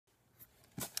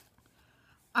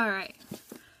Alright.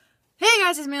 Hey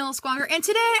guys, it's me, Little Squonker, and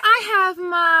today I have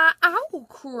my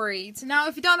Owlcrate. Now,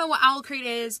 if you don't know what Owlcrate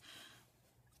is,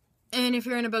 and if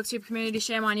you're in a booktube community,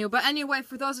 shame on you. But anyway,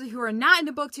 for those of you who are not in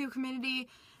the booktube community,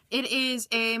 it is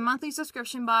a monthly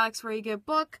subscription box where you get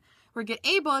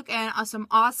a book and some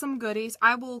awesome goodies.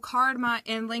 I will card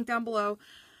and link down below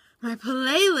my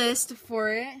playlist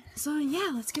for it. So yeah,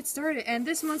 let's get started. And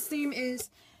this month's theme is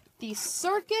the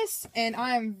circus, and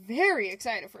I am very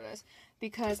excited for this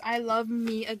because I love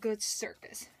me a good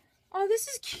circus. Oh, this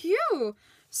is cute.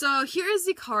 So here is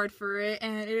the card for it,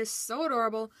 and it is so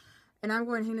adorable. And I'm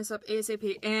going to hang this up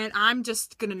ASAP, and I'm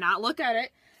just gonna not look at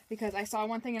it because I saw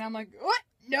one thing and I'm like, what?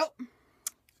 Nope.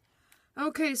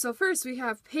 Okay, so first we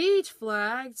have page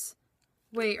flags.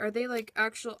 Wait, are they like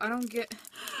actual? I don't get.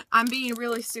 I'm being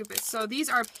really stupid. So these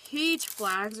are page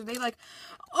flags. Are they like?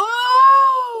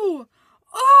 Oh,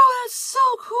 that's so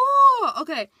cool.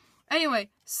 Okay. Anyway,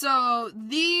 so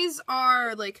these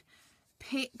are like,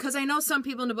 because I know some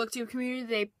people in the booktube community,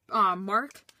 they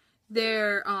mark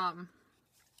their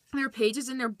pages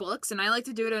in their books, and I like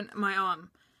to do it in my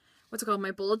what's it called,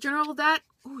 my bullet journal that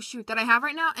I have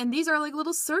right now. And these are like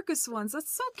little circus ones.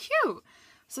 That's so cute.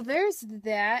 So there's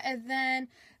that, and then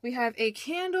we have a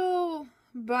candle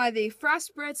by the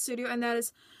Frostbread Studio, and that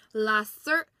is Le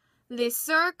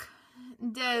Cirque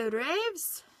des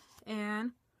Rêves,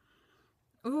 and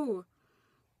ooh,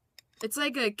 it's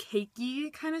like a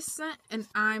cakey kind of scent, and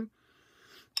I'm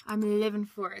living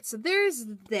for it. So there's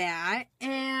that,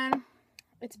 and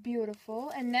it's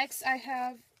beautiful. And next I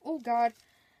have, oh god,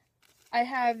 I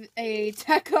have a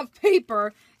deck of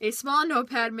paper, a small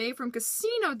notepad made from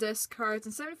casino disc cards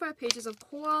and 75 pages of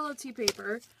quality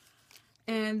paper.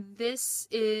 And this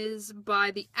is by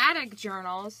the Attic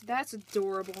Journals. That's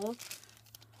adorable.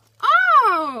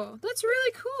 Oh, that's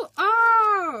really cool.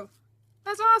 Oh,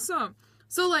 that's awesome.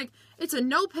 So, like, it's a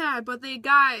notepad, but they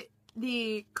got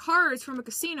the cards from a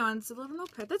casino, and it's a little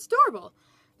notepad. That's adorable.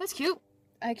 That's cute.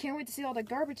 I can't wait to see all the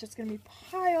garbage that's going to be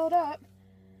piled up.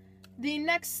 The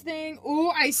next thing,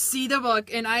 oh, I see the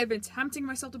book, and I have been tempting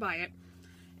myself to buy it,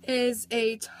 is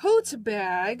a tote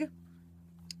bag.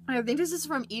 I think this is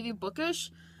from Evie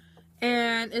Bookish,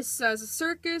 and it says, "A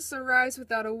circus arrives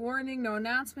without a warning, no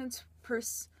announcements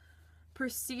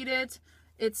preceded.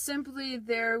 It's simply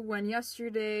there when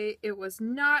yesterday it was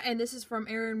not." And this is from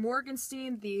Erin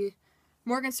Morgenstern, the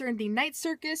Night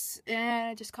Circus, and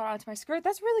I just caught onto my skirt.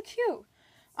 That's really cute.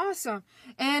 Awesome.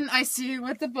 And I see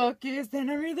what the book is, then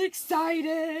I'm really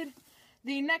excited.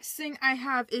 The next thing I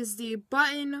have is the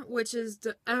button, which is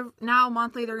now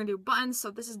monthly they're going to do buttons. So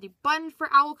this is the button for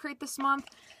Owlcrate this month.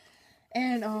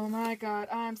 And oh my god,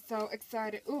 I'm so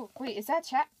excited. Ooh, wait, is that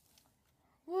chat?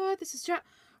 What? This is chat.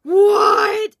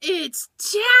 What? It's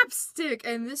chapstick!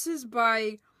 And this is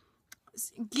by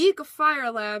Geek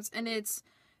Fire Labs, and it's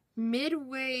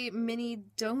Midway Mini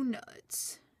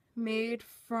Donuts. Made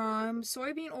from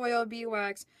soybean oil,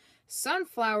 beeswax,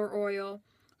 sunflower oil,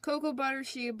 cocoa butter,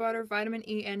 shea butter, vitamin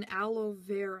E, and aloe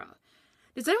vera.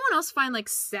 Does anyone else find, like,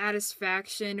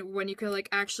 satisfaction when you can, like,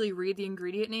 actually read the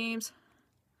ingredient names?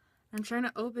 I'm trying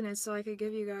to open it so I could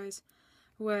give you guys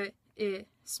what it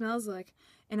smells like.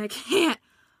 And I can't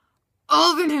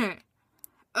open it!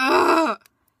 Ugh!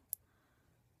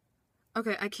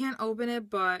 Okay, I can't open it,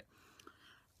 but...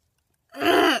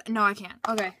 no, I can't.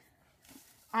 Okay.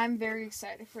 I'm very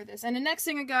excited for this. And the next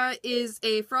thing I got is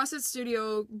a Frosted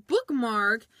Studio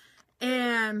bookmark,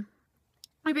 and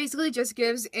it basically just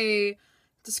gives a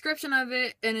description of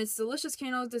it, and it's delicious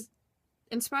candles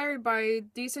inspired by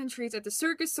decent treats at the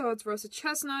circus. So it's roasted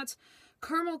chestnuts,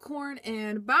 caramel corn,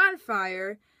 and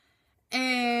bonfire,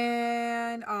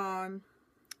 and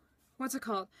what's it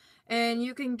called? And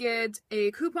you can get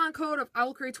a coupon code of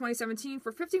Owlcrate 2017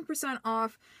 for 15%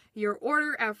 off your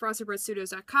order at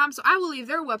frostedbreadstudios.com. So I will leave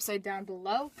their website down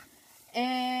below.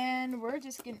 And we're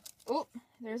just gonna... Oh,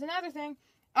 there's another thing.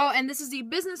 Oh, and this is the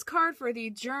business card for the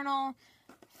journal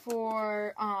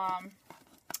for,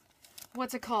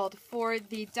 what's it called? For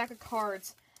the deck of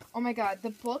cards. Oh my god,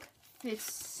 the book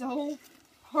fits so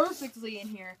perfectly in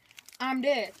here. I'm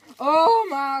dead. Oh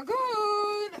my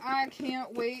god! I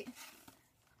can't wait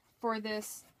for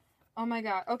this. Oh my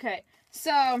god. Okay,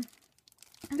 so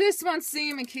this month's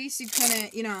theme, in case you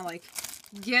couldn't, like,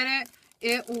 get it,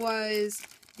 it was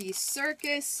the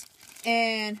circus.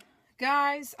 And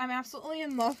guys, I'm absolutely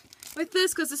in love with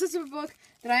this because this is a book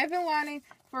that I've been wanting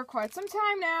for quite some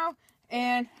time now,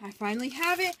 and I finally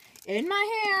have it in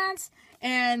my hands.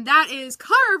 And that is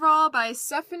Caraval by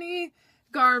Stephanie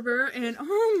Garber. And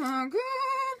oh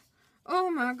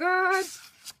my god,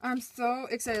 I'm so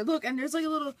excited. Look, and there's like a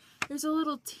little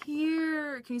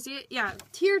tear. Can you see it? Yeah,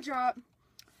 teardrop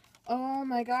Oh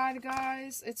my god,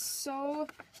 guys. It's so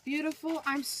beautiful.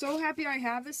 I'm so happy I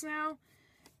have this now.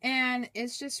 And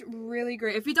it's just really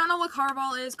great. If you don't know what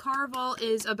Carnival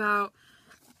is about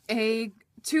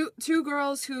two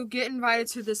girls who get invited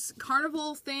to this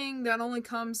carnival thing that only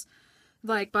comes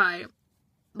like by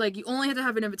you only have to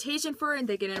have an invitation for it, and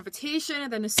they get an invitation,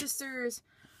 and then the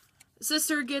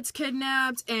sister gets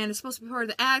kidnapped and it's supposed to be part of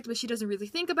the act, but she doesn't really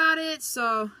think about it.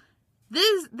 So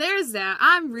there's that.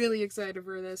 I'm really excited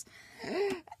for this.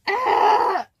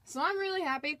 So I'm really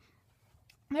happy.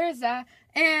 There's that.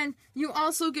 And you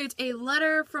also get a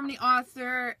letter from the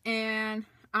author, and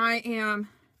I am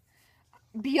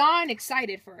beyond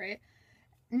excited for it.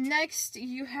 Next,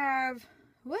 you have...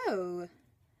 Whoa.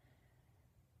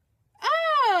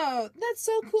 Oh, that's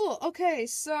so cool. Okay,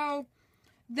 so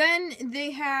then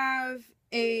they have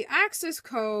a access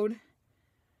code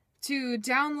to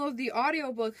download the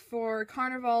audiobook for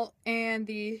Carnival and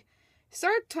the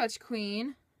Star Touch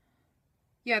Queen.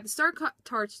 Yeah, the Star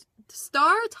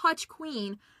Touch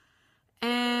Queen.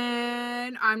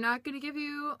 And I'm not going to give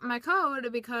you my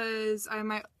code because I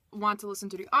might want to listen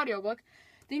to the audiobook.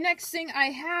 The next thing I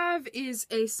have is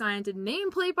a signed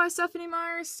nameplate by Stephanie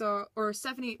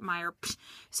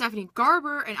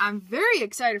Garber, and I'm very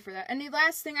excited for that. And the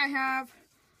last thing I have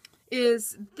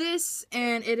is this,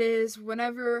 and it is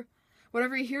whenever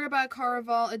you hear about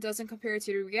Carnival, it doesn't compare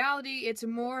to the reality. It's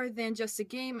more than just a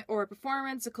game or a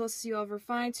performance, the closest you'll ever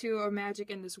find to a magic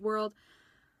in this world.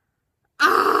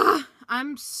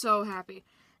 I'm so happy.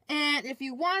 And if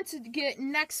you want to get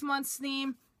next month's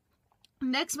theme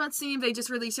they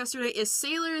just released yesterday is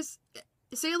Sailors,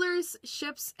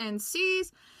 Ships, and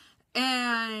Seas.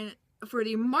 And for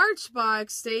the March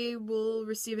box, they will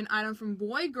receive an item from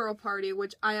Boy Girl Party,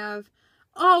 which I have...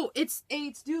 Oh, it's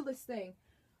a to-do list thing.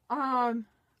 I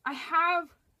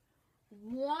have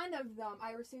one of them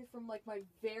I received from, like, my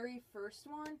very first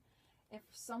one. And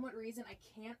for some reason, I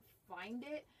can't find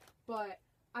it. But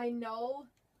I know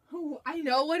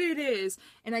what it is.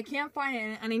 And I can't find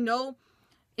it. And I know...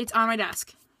 it's on my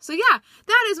desk. So yeah,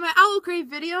 that is my Owlcrate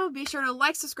video. Be sure to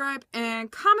like, subscribe,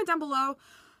 and comment down below.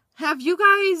 Have you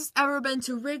guys ever been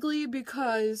to Wrigley?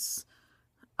 Because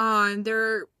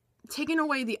they're taking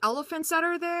away the elephants that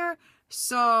are there.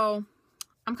 So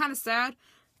I'm kind of sad.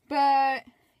 But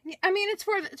I mean, it's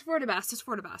for the best. It's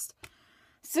for the best.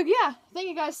 So yeah, thank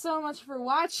you guys so much for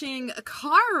watching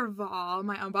Carnival,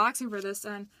 my unboxing for this,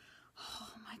 and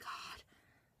oh my god,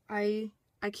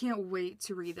 I can't wait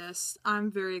to read this.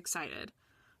 I'm very excited.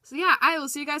 So yeah, I will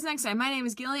see you guys next time. My name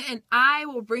is Gillian, and I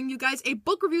will bring you guys a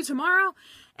book review tomorrow,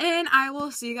 and I will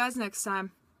see you guys next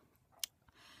time.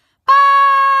 Bye!